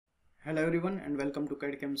Hello everyone and welcome to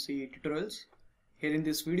CAD/CAM/CE tutorials. Here in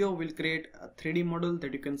this video we'll create a 3D model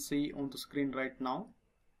that you can see on the screen right now.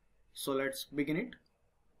 So let's begin it.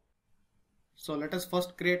 So let us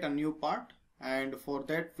first create a new part, and for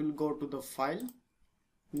that we'll go to the file,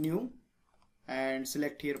 new, and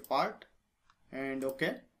select here part and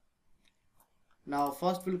OK. Now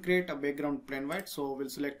first we'll create a background plain white, so we'll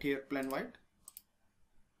select here plain white.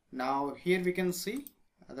 Now here we can see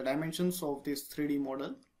the dimensions of this 3D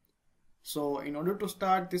model. So in order to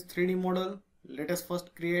start this 3D model, let us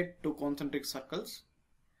first create two concentric circles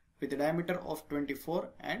with a diameter of 24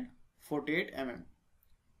 and 48 mm,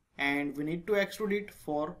 and we need to extrude it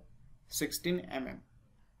for 16 mm.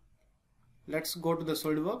 Let's go to the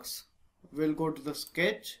SOLIDWORKS. We'll go to the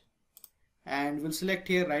sketch and we'll select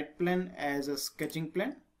here right plane as a sketching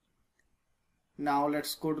plane. Now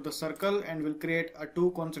let's go to the circle and we'll create a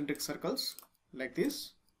two concentric circles like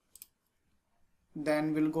this.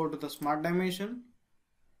 Then we'll go to the smart dimension.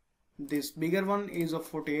 This bigger one is of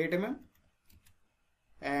 48 mm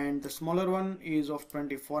and the smaller one is of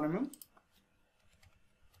 24 mm.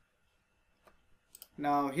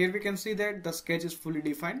 Now here we can see that the sketch is fully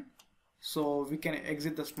defined, so we can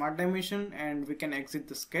exit the smart dimension and we can exit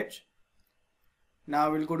the sketch.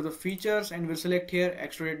 Now we'll go to the features and we'll select here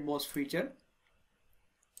extruded boss feature.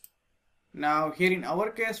 Now here in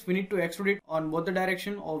our case we need to extrude it on both the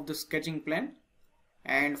direction of the sketching plane,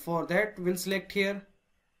 and for that we'll select here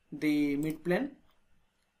the mid plane,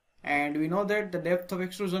 and we know that the depth of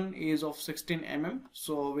extrusion is of 16 mm,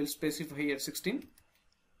 so we'll specify here 16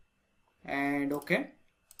 and OK.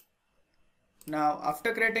 Now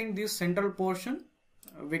after creating this central portion,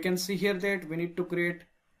 we can see here that we need to create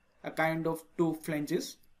a kind of two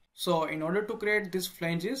flanges. So in order to create these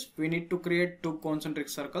flanges, we need to create two concentric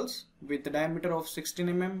circles with a diameter of 16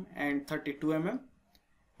 mm and 32 mm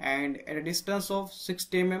and at a distance of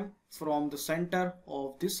 60 mm from the center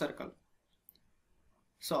of this circle.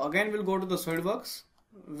 So again we'll go to the SOLIDWORKS,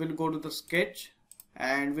 we'll go to the sketch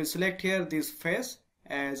and we'll select here this face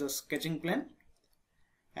as a sketching plane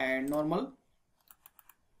and normal.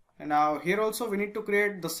 And now here also we need to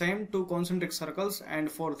create the same two concentric circles,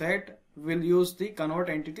 and for that we'll use the convert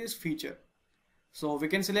entities feature. So we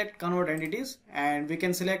can select convert entities and we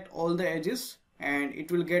can select all the edges and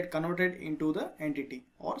it will get converted into the entity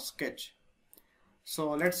or sketch. So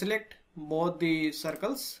let's select both the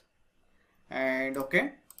circles and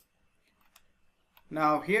OK.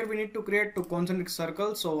 Now here we need to create two concentric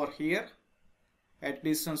circles over here at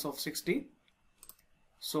distance of 60.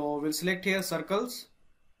 So we'll select here circles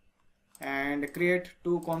and create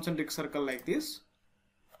two concentric circle like this.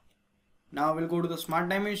 Now we'll go to the smart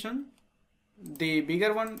dimension. The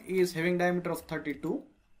bigger one is having diameter of 32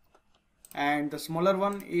 and the smaller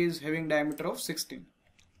one is having diameter of 16.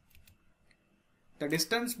 The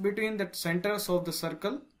distance between the centers of the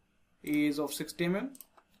circle is of 60 mm.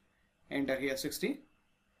 Enter here 60.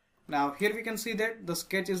 Now here we can see that the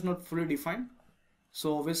sketch is not fully defined,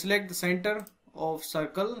 so we'll select the center of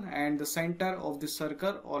circle and the center of the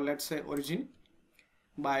circle, or let's say origin,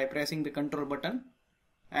 by pressing the control button,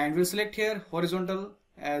 and we'll select here horizontal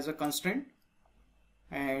as a constraint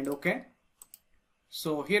and OK.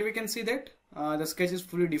 So here we can see that the sketch is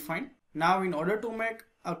fully defined. Now in order to make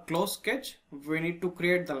a close sketch, we need to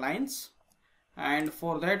create the lines, and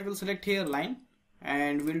for that we'll select here line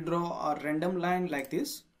and we'll draw a random line like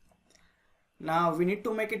this. Now we need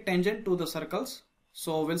to make it tangent to the circles,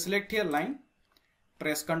 so we'll select here line,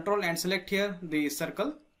 press Ctrl and select here the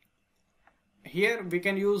circle. Here we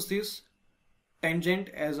can use this tangent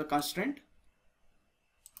as a constraint.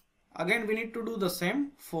 Again we need to do the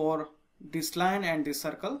same for this line and this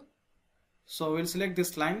circle. So we'll select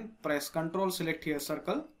this line, press Ctrl, select here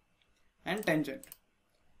circle and tangent.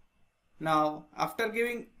 Now after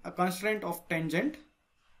giving a constraint of tangent,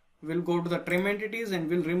 we'll go to the trim entities and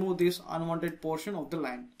we'll remove this unwanted portion of the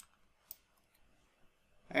line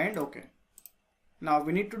and OK. Now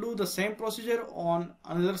we need to do the same procedure on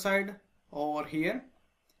another side over here.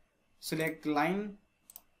 Select line,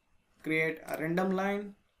 create a random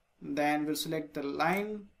line, then we'll select the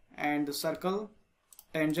line and the circle,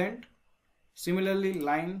 tangent, similarly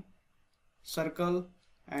line, circle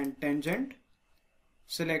and tangent.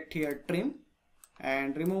 Select here trim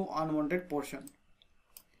and remove unwanted portion.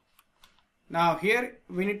 Now here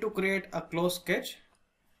we need to create a close sketch.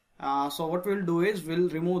 So what we'll do is we'll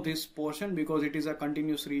remove this portion because it is a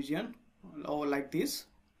continuous region or like this.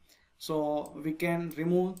 So we can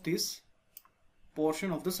remove this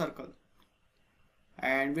portion of the circle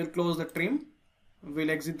and we'll close the trim.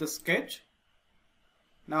 We'll exit the sketch.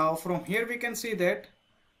 Now from here we can see that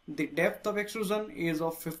the depth of extrusion is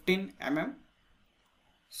of 15 mm.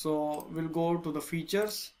 So we'll go to the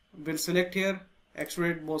features, we'll select here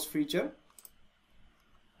extruded boss feature,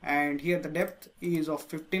 and here the depth is of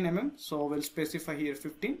 15 mm, so we'll specify here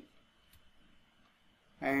 15,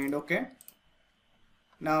 and okay.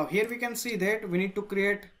 Now here we can see that we need to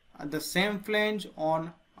create the same flange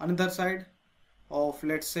on another side of,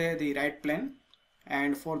 let's say, the right plane,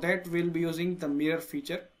 and for that we'll be using the mirror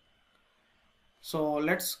feature. So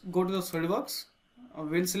let's go to the SOLIDWORKS,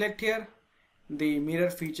 we'll select here the mirror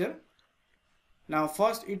feature. Now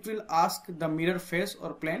first it will ask the mirror face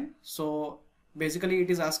or plane, so basically it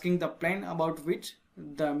is asking the plane about which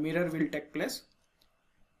the mirror will take place.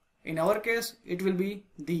 In our case it will be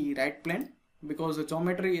the right plane because the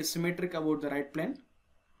geometry is symmetric about the right plane.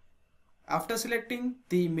 After selecting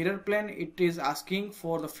the mirror plane, it is asking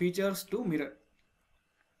for the features to mirror.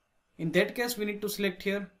 In that case we need to select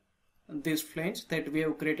here this flange that we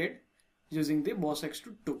have created using the boss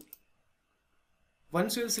extrude 2.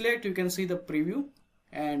 Once you select, you can see the preview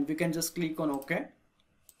and we can just click on OK.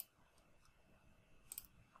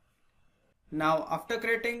 Now after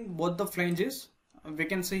creating both the flanges, we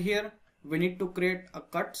can see here we need to create a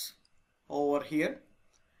cuts over here,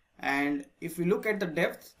 and if we look at the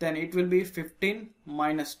depth, then it will be 15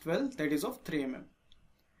 minus 12, that is of 3 mm,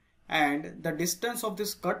 and the distance of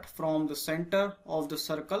this cut from the center of the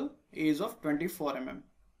circle is of 24 mm.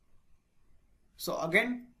 So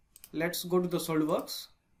again, let's go to the SOLIDWORKS,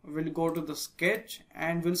 we'll go to the sketch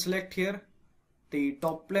and we'll select here the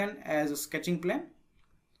top plane as a sketching plane,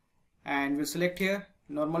 and we'll select here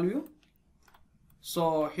normal view.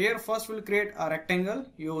 So here first we'll create a rectangle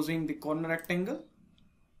using the corner rectangle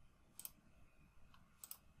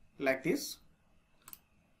like this.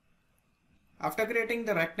 After creating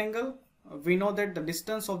the rectangle, we know that the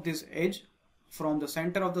distance of this edge from the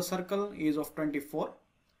center of the circle is of 24.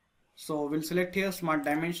 So we'll select here smart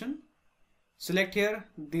dimension, select here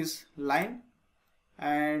this line,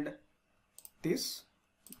 and this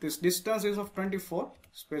distance is of 24,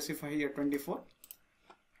 specify here 24.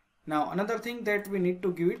 Now another thing that we need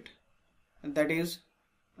to give it, that is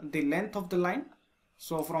the length of the line.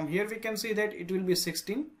 So from here we can see that it will be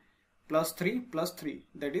 16 plus 3 plus 3,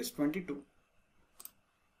 that is 22.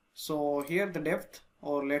 So here the depth,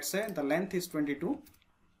 or let's say the length, is 22.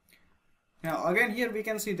 Now again here we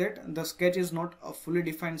can see that the sketch is not a fully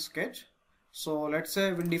defined sketch. So let's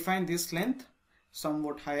say we'll define this length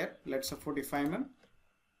somewhat higher, let's say 45 mm.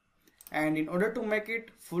 And in order to make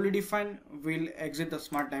it fully defined, we'll exit the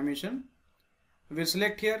smart dimension. We'll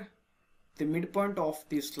select here the midpoint of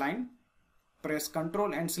this line, press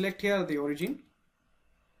Ctrl and select here the origin.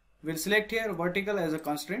 We'll select here vertical as a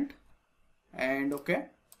constraint and OK.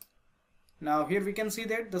 Now here we can see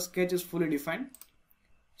that the sketch is fully defined.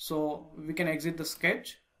 So we can exit the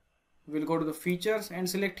sketch. We'll go to the features and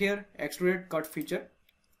select here extruded cut feature.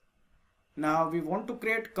 Now we want to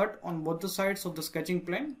create cut on both the sides of the sketching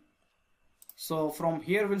plane. So from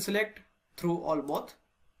here we'll select through all both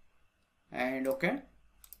and OK.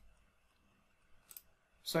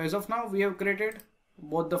 So as of now we have created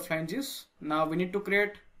both the flanges. Now we need to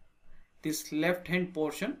create this left hand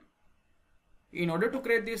portion. In order to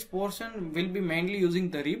create this portion, we'll be mainly using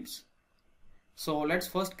the ribs. So let's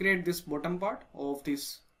first create this bottom part of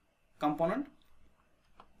this component.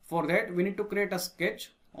 For that we need to create a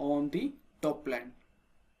sketch on the top plane.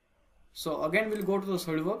 So again we'll go to the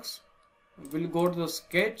SOLIDWORKS, we'll go to the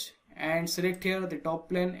sketch and select here the top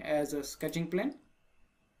plane as a sketching plane,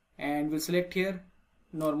 and we'll select here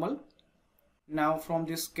normal. Now from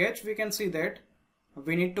this sketch we can see that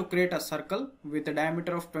we need to create a circle with a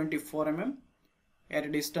diameter of 24 mm at a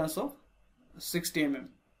distance of 60 mm,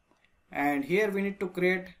 and here we need to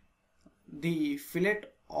create the fillet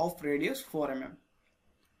of radius 4 mm.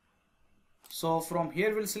 So from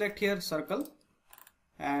here we'll select here circle,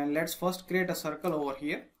 and let's first create a circle over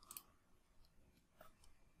here.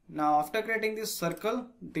 Now after creating this circle,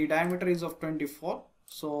 the diameter is of 24,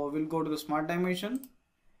 so we'll go to the smart dimension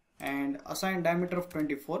and assign diameter of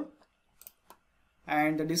 24,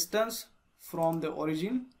 and the distance from the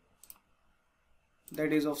origin,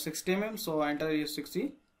 that is of 60 mm, so enter is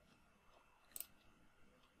 60.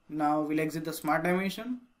 Now we'll exit the smart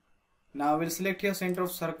dimension. Now we'll select here center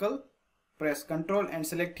of circle, press Ctrl and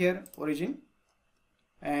select here origin,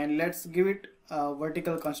 and let's give it a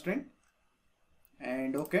vertical constraint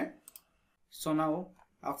and OK. So now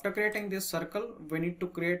after creating this circle, we need to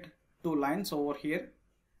create two lines over here,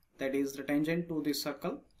 that is the tangent to this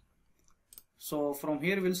circle. So from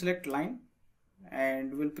here we'll select line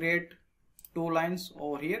and we'll create two lines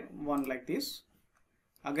over here, one like this.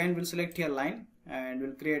 Again we'll select here line and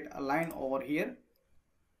we'll create a line over here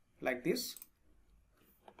like this.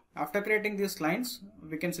 After creating these lines,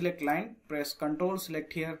 we can select line, press Ctrl,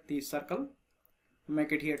 select here the circle,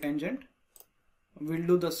 make it here tangent. We'll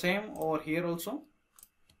do the same over here also.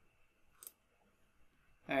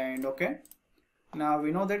 And okay. Now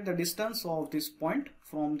we know that the distance of this point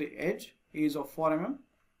from the edge is of 4 mm.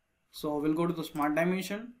 So we'll go to the smart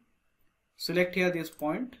dimension, select here this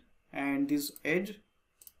point and this edge,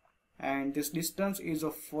 and this distance is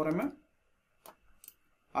of 4 mm.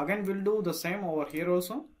 Again we'll do the same over here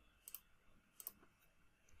also.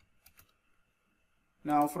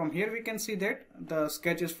 Now from here we can see that the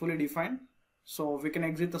sketch is fully defined. So we can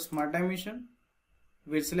exit the smart dimension.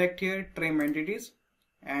 We'll select here trim entities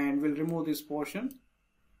and we'll remove this portion.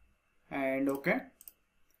 And okay.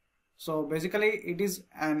 So basically it is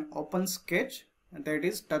an open sketch that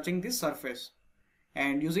is touching the surface.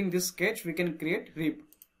 And using this sketch we can create rib.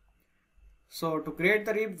 So to create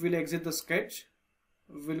the rib, we'll exit the sketch.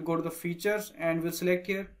 We'll go to the features and we'll select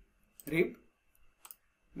here rib.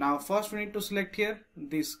 Now first we need to select here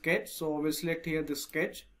the sketch. So we'll select here the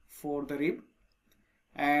sketch for the rib.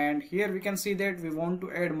 And here we can see that we want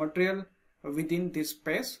to add material within this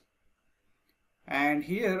space. And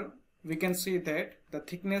here we can see that the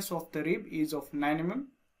thickness of the rib is of 9 mm.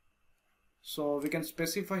 So we can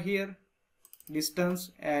specify here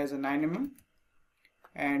distance as 9 mm.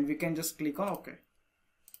 And we can just click on OK.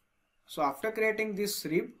 So after creating this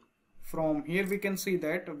rib, from here we can see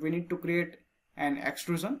that we need to create an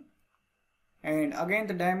extrusion. And again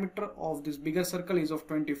the diameter of this bigger circle is of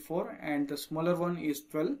 24 and the smaller one is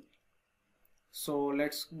 12. So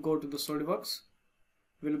let's go to the SOLIDWORKS.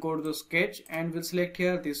 We'll go to the sketch and we'll select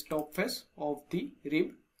here this top face of the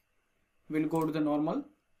rib. We'll go to the normal.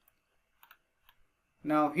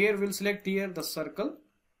 Now here we'll select here the circle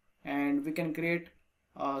and we can create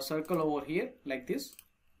a circle over here like this.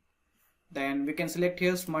 Then we can select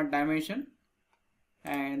here smart dimension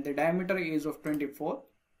and the diameter is of 24.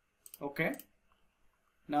 Okay.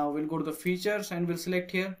 Now we'll go to the features and we'll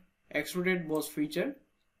select here extruded boss feature.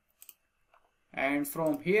 And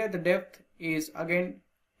from here the depth is again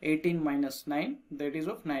 18 minus 9, that is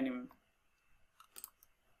of 9 mm.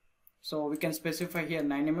 So we can specify here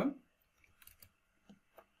 9 mm.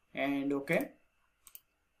 And okay.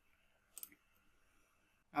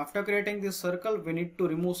 After creating this circle, we need to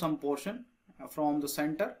remove some portion from the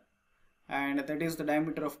center, and that is the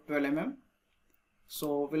diameter of 12 mm.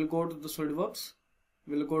 So we'll go to the SOLIDWORKS,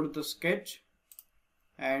 we'll go to the sketch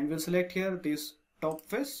and we'll select here this top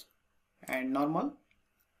face and normal.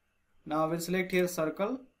 Now we'll select here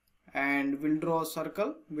circle and we'll draw a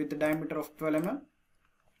circle with the diameter of 12 mm.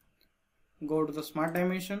 Go to the smart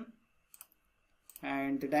dimension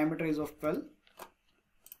and the diameter is of 12.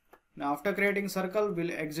 Now after creating circle,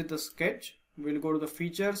 we'll exit the sketch. We'll go to the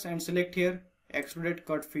features and select here extruded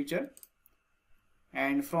cut feature.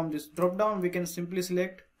 And from this drop down we can simply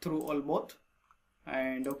select through all both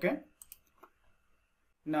and okay.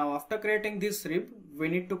 Now after creating this rib, we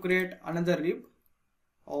need to create another rib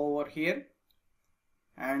over here.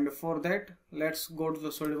 And for that, let's go to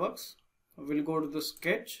the SOLIDWORKS. We'll go to the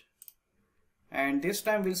sketch and this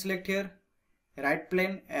time we'll select here right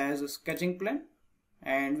plane as a sketching plane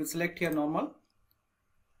and we'll select here normal.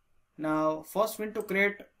 Now first we need to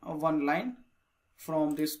create one line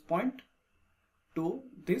from this point to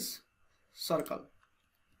this circle.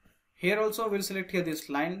 Here also we'll select here this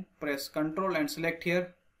line, press Ctrl and select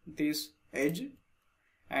here this edge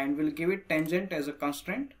and we'll give it tangent as a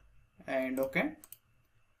constraint and okay.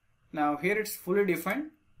 Now here it's fully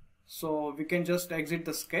defined, so we can just exit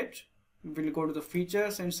the sketch. We'll go to the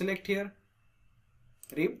features and select here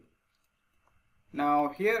rib.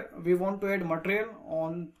 Now here we want to add material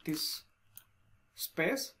on this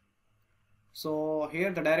space, so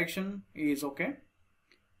here the direction is okay.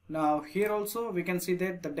 Now here also we can see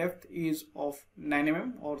that the depth is of 9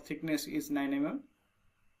 mm or thickness is 9 mm.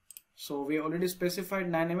 So we already specified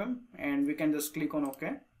 9 mm and we can just click on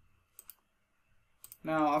OK.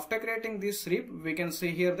 Now after creating this rib, we can see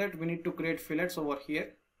here that we need to create fillets over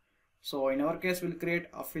here. So in our case we'll create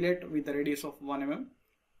a fillet with the radius of 1 mm.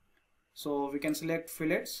 So we can select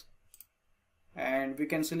fillets and we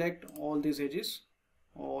can select all these edges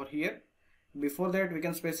over here. Before that we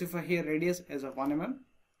can specify here radius as a 1 mm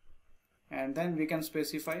and then we can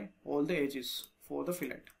specify all the edges for the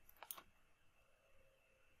fillet.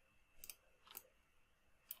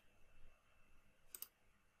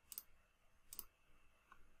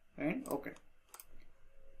 And okay.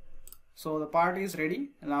 So the part is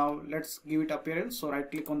ready. Now let's give it appearance. So right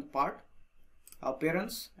click on the part,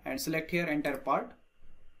 appearance and select here entire part.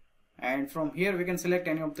 And from here we can select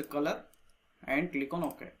any of the color and click on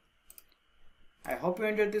OK. I hope you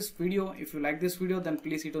enjoyed this video. If you like this video, then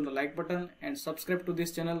please hit on the like button and subscribe to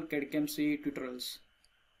this channel CAD CAM CE Tutorials.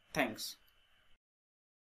 Thanks.